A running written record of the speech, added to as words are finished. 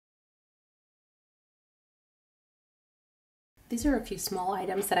These are a few small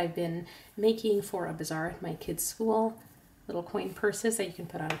items that I've been making for a bazaar at my kids' school. Little coin purses that you can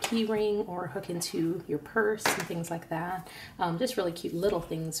put on a key ring or hook into your purse and things like that. Just really cute little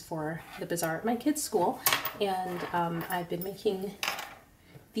things for the bazaar at my kids' school. And I've been making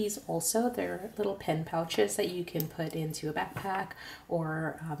these also. They're little pen pouches that you can put into a backpack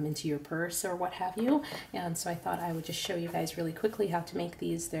or into your purse or what have you. And so I thought I would just show you guys really quickly how to make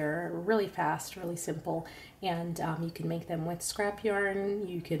these. They're really fast, really simple, and you can make them with scrap yarn.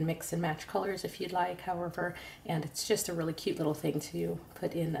 You can mix and match colors if you'd like, however, and it's just a really cute little thing to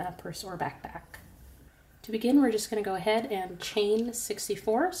put in a purse or backpack. To begin, we're just going to go ahead and chain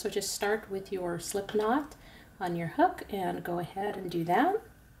 64. So just start with your slip knot on your hook and go ahead and do that.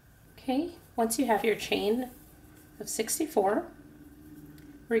 Okay, once you have your chain of 64,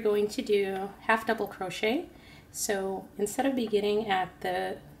 we're going to do half double crochet. So instead of beginning at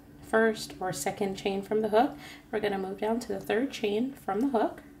the first or second chain from the hook, we're going to move down to the third chain from the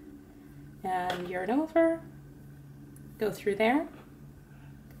hook and yarn over, go through there,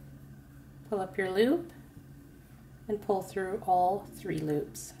 pull up your loop, and pull through all 3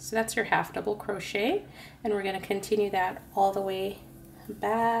 loops. So that's your half double crochet, and we're going to continue that all the way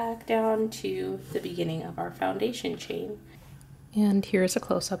back down to the beginning of our foundation chain. And here's a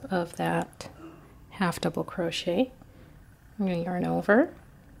close-up of that half double crochet. I'm going to yarn over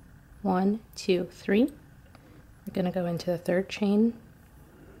 1, 2, 3. We're going to go into the third chain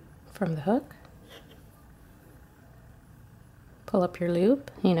from the hook, pull up your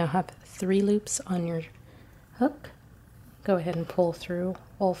loop. You now have 3 loops on your hook. Go ahead and pull through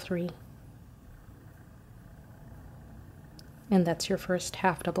all 3. And that's your first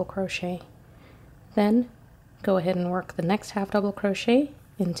half double crochet. Then go ahead and work the next half double crochet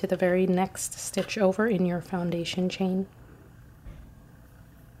into the very next stitch over in your foundation chain.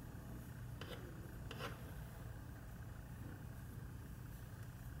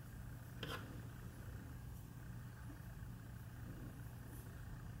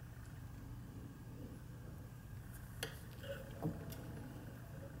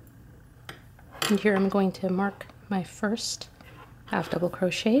 And here I'm going to mark my first half double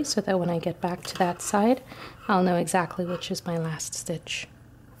crochet so that when I get back to that side, I'll know exactly which is my last stitch.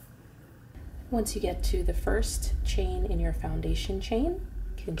 Once you get to the first chain in your foundation chain,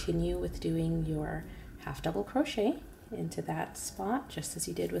 continue with doing your half double crochet into that spot just as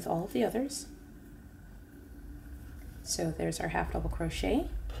you did with all of the others. So there's our half double crochet,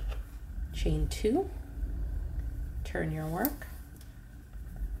 chain 2, turn your work,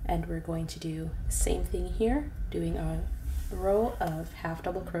 and we're going to do the same thing here, doing a row of half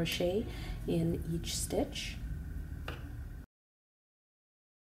double crochet in each stitch.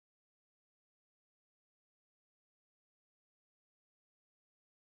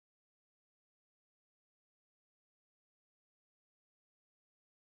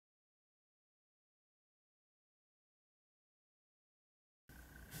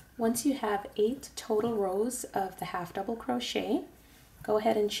 Once you have 8 total rows of the half double crochet, go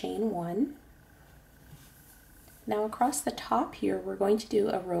ahead and chain 1. Now across the top here, we're going to do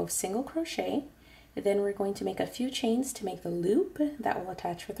a row of single crochet. Then we're going to make a few chains to make the loop that will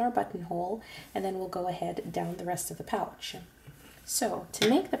attach with our buttonhole, and then we'll go ahead down the rest of the pouch. So to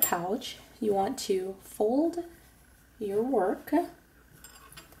make the pouch, you want to fold your work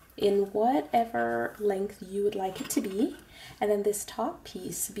in whatever length you would like it to be, and then this top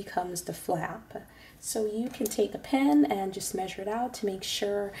piece becomes the flap. So you can take a pen and just measure it out to make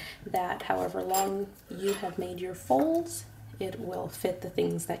sure that however long you have made your folds, it will fit the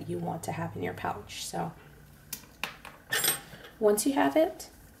things that you want to have in your pouch. So once you have it,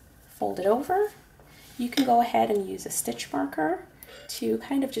 fold it over. You can go ahead and use a stitch marker to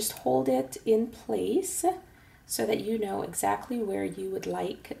kind of just hold it in place so that you know exactly where you would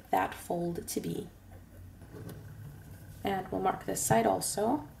like that fold to be. And we'll mark this side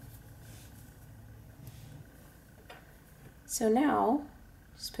also. So now,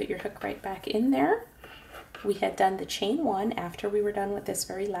 just put your hook right back in there. We had done the chain 1 after we were done with this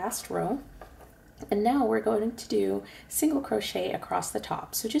very last row. And now we're going to do single crochet across the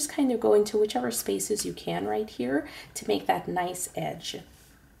top. So just kind of go into whichever spaces you can right here to make that nice edge.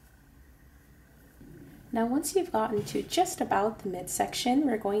 Now once you've gotten to just about the midsection,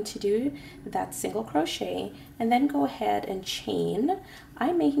 we're going to do that single crochet and then go ahead and chain.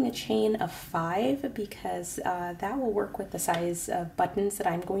 I'm making a chain of 5 because that will work with the size of buttons that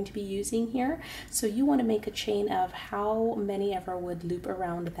I'm going to be using here. So you want to make a chain of how many ever would loop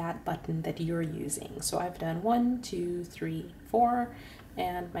around that button that you're using. So I've done 1, 2, 3, 4,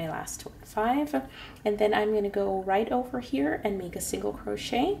 and my last one, 5. And then I'm going to go right over here and make a single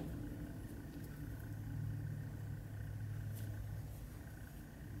crochet.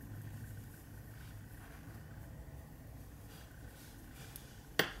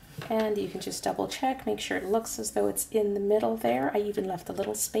 And you can just double check, make sure it looks as though it's in the middle there. I even left a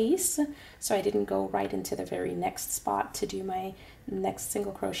little space, so I didn't go right into the very next spot to do my next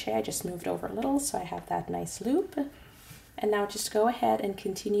single crochet. I just moved over a little, so I have that nice loop. And now just go ahead and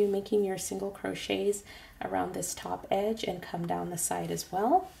continue making your single crochets around this top edge and come down the side as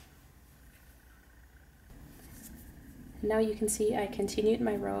well. Now you can see I continued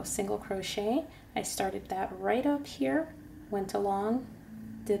my row of single crochet. I started that right up here, went along,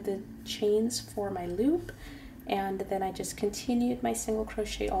 did the chains for my loop, and then I just continued my single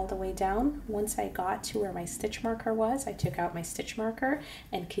crochet all the way down. Once I got to where my stitch marker was, I took out my stitch marker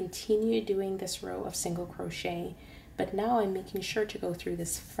and continued doing this row of single crochet. But now I'm making sure to go through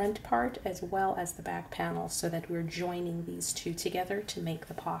this front part as well as the back panel so that we're joining these two together to make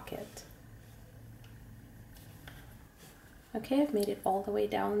the pocket. Okay, I've made it all the way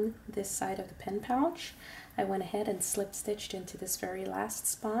down this side of the pen pouch. I went ahead and slip stitched into this very last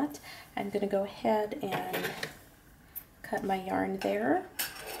spot. I'm going to go ahead and cut my yarn there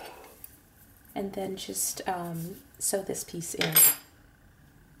and then just sew this piece in.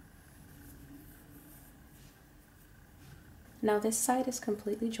 Now this side is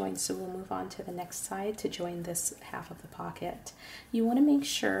completely joined, so we'll move on to the next side to join this half of the pocket. You want to make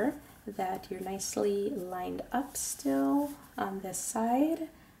sure that you're nicely lined up still on this side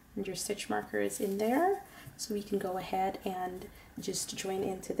and your stitch marker is in there, so we can go ahead and just join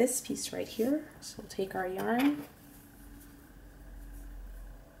into this piece right here. So we'll take our yarn,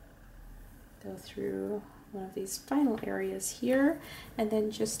 go through one of these final areas here, and then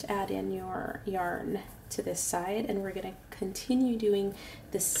just add in your yarn to this side, and we're going to continue doing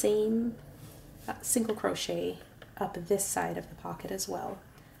the same single crochet up this side of the pocket as well.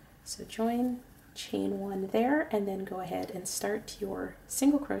 So join, chain one there, and then go ahead and start your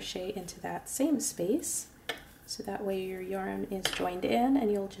single crochet into that same space, so that way your yarn is joined in, and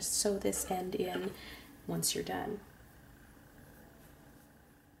you'll just sew this end in once you're done.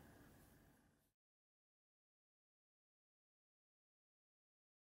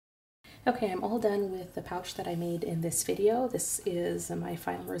 Okay, I'm all done with the pouch that I made in this video. This is my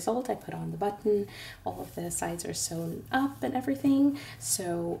final result. I put on the button, all of the sides are sewn up and everything.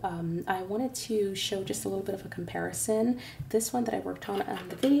 So I wanted to show just a little bit of a comparison. This one that I worked on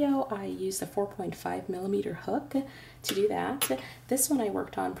the video, I used a 4.5mm hook to do that. This one I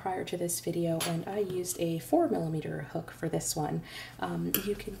worked on prior to this video, and I used a 4mm hook for this one.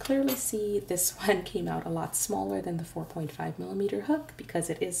 You can clearly see this one came out a lot smaller than the 4.5mm hook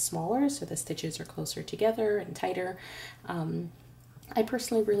because it is smaller, so the stitches are closer together and tighter. I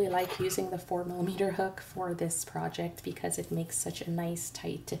personally really like using the 4mm hook for this project because it makes such a nice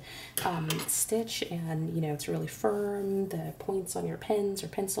tight stitch, and you know, it's really firm. The points on your pens or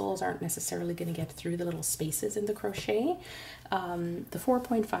pencils aren't necessarily going to get through the little spaces in the crochet. The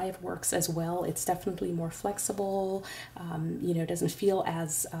 4.5 works as well. It's definitely more flexible, you know, doesn't feel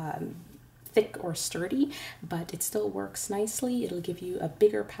as thick or sturdy, but it still works nicely. It'll give you a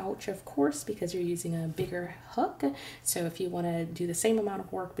bigger pouch, of course, because you're using a bigger hook. So if you want to do the same amount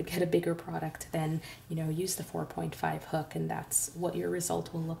of work but get a bigger product, then you know, use the 4.5 hook, and that's what your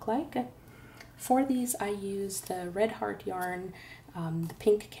result will look like. For these, I used the Red Heart yarn, the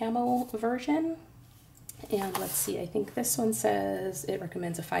pink camo version. And let's see, I think this one says it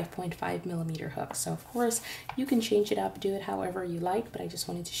recommends a 5.5mm hook. So of course you can change it up, do it however you like, but I just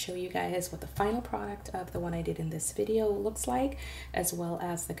wanted to show you guys what the final product of the one I did in this video looks like, as well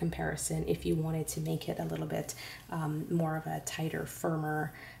as the comparison if you wanted to make it a little bit more of a tighter,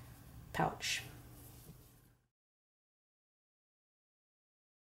 firmer pouch.